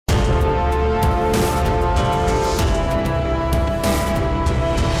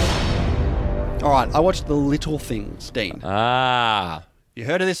Right, I watched The Little Things, Dean. Ah, You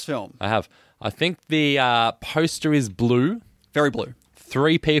heard of this film? I have. I think the poster is blue. Very blue.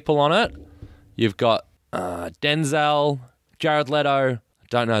 3 people on it. You've got Denzel, Jared Leto.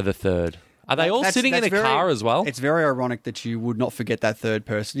 Don't know the third. Are they all sitting in a car as well? It's very ironic that you would not forget that third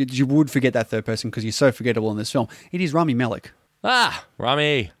person. You would forget that third person because he's so forgettable in this film. It is Rami Malek.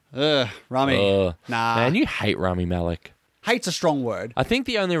 Rami. Rami. Nah. Man, you hate Rami Malek. Hate's a strong word. I think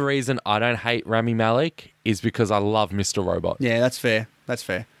the only reason I don't hate Rami Malek is because I love Mr. Robot. Yeah, that's fair. That's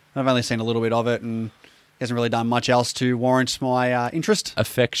fair. I've only seen a little bit of it and he hasn't really done much else to warrant my interest.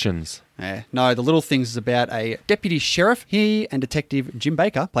 Affections. Yeah. No, The Little Things is about a deputy sheriff. He and Detective Jim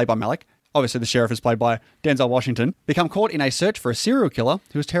Baker, played by Malek, obviously the sheriff is played by Denzel Washington, become caught in a search for a serial killer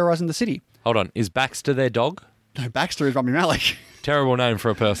who is terrorizing the city. Hold on. Is Baxter their dog? No, Baxter is Rami Malek. Terrible name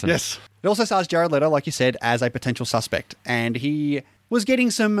for a person. Yes. It also stars Jared Leto, like you said, as a potential suspect. And he was getting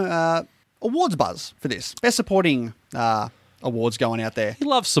some awards buzz for this. Best supporting awards going out there. He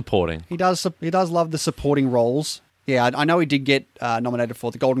loves supporting. He does love the supporting roles. Yeah, I know he did get nominated for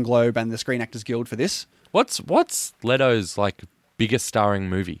the Golden Globe and the Screen Actors Guild for this. What's Leto's biggest starring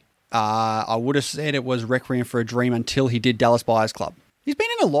movie? I would have said it was Requiem for a Dream until he did Dallas Buyers Club. He's been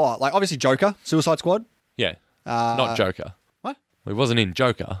in a lot. Obviously Joker, Suicide Squad. Yeah. Not Joker. What? He wasn't in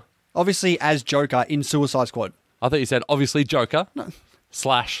Joker. Obviously as Joker in Suicide Squad. I thought you said obviously Joker /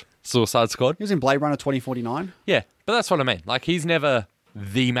 Suicide Squad. He was in Blade Runner 2049. Yeah, but that's what I mean. He's never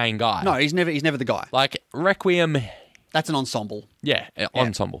the main guy. No, he's never the guy. Requiem. That's an ensemble. Yeah,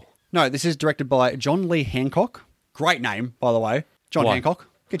 ensemble. No, this is directed by John Lee Hancock. Great name, by the way. John Why? Hancock.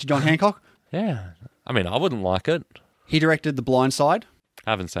 Get you John Hancock. Yeah. I mean, I wouldn't like it. He directed The Blind Side,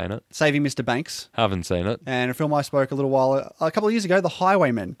 Haven't seen it. Saving Mr. Banks, Haven't seen it. and a film I spoke a couple of years ago, The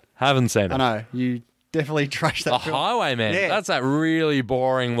Highwaymen. Haven't seen it. I know, you definitely trashed that The film. Highwayman. Yeah. That's that really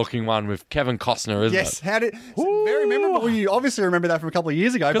boring looking one with Kevin Costner, isn't Yes, it? it's very memorable. You obviously remember that from a couple of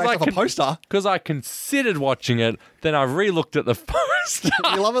years ago, based off a poster. Because I considered watching it, then I re-looked at the poster.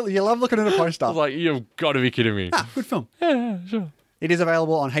 You love it. You love looking at a poster. I was like, you've got to be kidding me. Good film. Yeah, sure. It is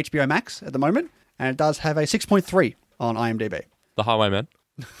available on HBO Max at the moment, and it does have a 6.3 on IMDb. The Highwayman.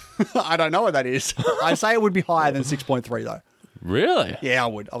 I don't know what that is. I'd say it would be higher than 6.3 though. Really? Yeah, I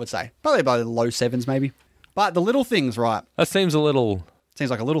would say. Probably by the low 7s maybe. But The Little Things, right? That seems a little...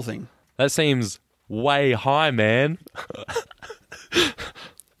 Seems like a little thing. That seems way high, man.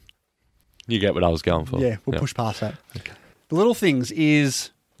 You get what I was going for. Yeah, we'll push past that. Okay. The Little Things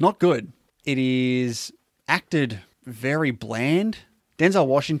is not good. It is acted very bland. Denzel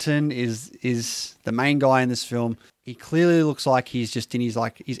Washington is the main guy in this film. He clearly looks like he's just in his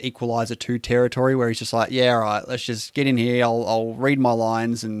Equalizer 2 territory where he's just like, yeah, all right, let's just get in here. I'll read my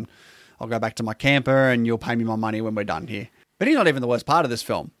lines and I'll go back to my camper and you'll pay me my money when we're done here. But he's not even the worst part of this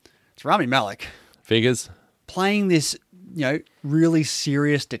film. It's Rami Malek. Figures. Playing this, really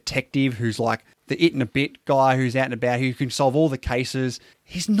serious detective who's like the it and a bit guy who's out and about, who can solve all the cases.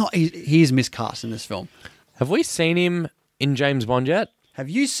 He is miscast in this film. Have we seen him in James Bond yet? Have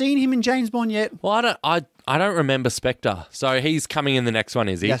you seen him in James Bond yet? Well, I don't remember Spectre. So he's coming in the next one,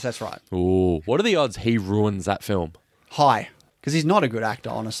 is he? Yes, that's right. Ooh, what are the odds he ruins that film? High. Because he's not a good actor,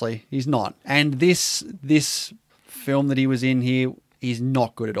 honestly. He's not. And this film that he was in here, he's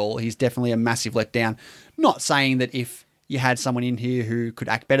not good at all. He's definitely a massive letdown. Not saying that if you had someone in here who could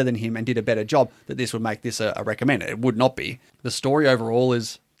act better than him and did a better job, that this would make this a recommend. It would not be. The story overall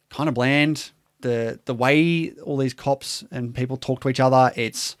is kind of bland. The way all these cops and people talk to each other,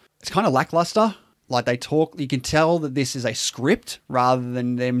 it's kind of lackluster. Like they talk, you can tell that this is a script rather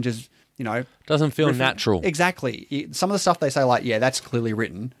than them just, Doesn't feel natural. Exactly. Some of the stuff they say, that's clearly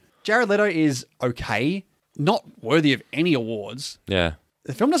written. Jared Leto is okay, not worthy of any awards. Yeah.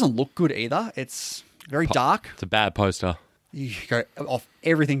 The film doesn't look good either. It's very dark. It's a bad poster. You go off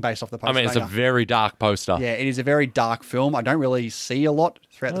everything based off the poster. I mean, it's a very dark poster. Yeah, it is a very dark film. I don't really see a lot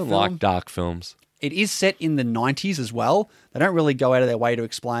throughout the film. I like dark films. It is set in the 90s as well. They don't really go out of their way to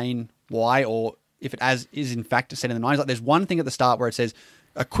explain why or if it is in fact set in the 90s. There's one thing at the start where it says,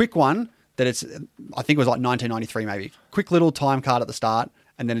 a quick one, that I think it was 1993 maybe. Quick little time card at the start,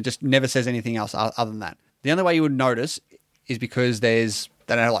 and then it just never says anything else other than that. The only way you would notice is because they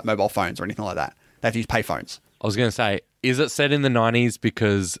don't have mobile phones or anything like that. They have to use pay phones. I was going to say, is it set in the 90s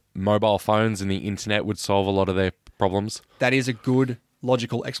because mobile phones and the internet would solve a lot of their problems? That is a good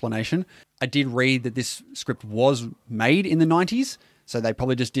logical explanation. I did read that this script was made in the 90s, so they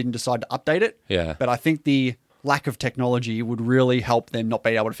probably just didn't decide to update it. Yeah. But I think the lack of technology would really help them not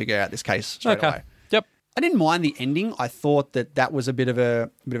be able to figure out this case straight away. Yep. I didn't mind the ending. I thought that was a bit of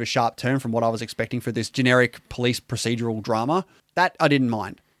a sharp turn from what I was expecting for this generic police procedural drama. That I didn't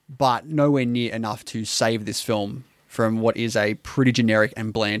mind. but nowhere near enough to save this film from what is a pretty generic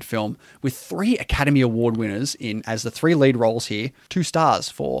and bland film with 3 Academy Award winners in as the 3 lead roles here, 2 stars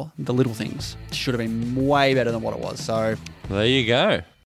for The Little Things. Should have been way better than what it was. So there you go.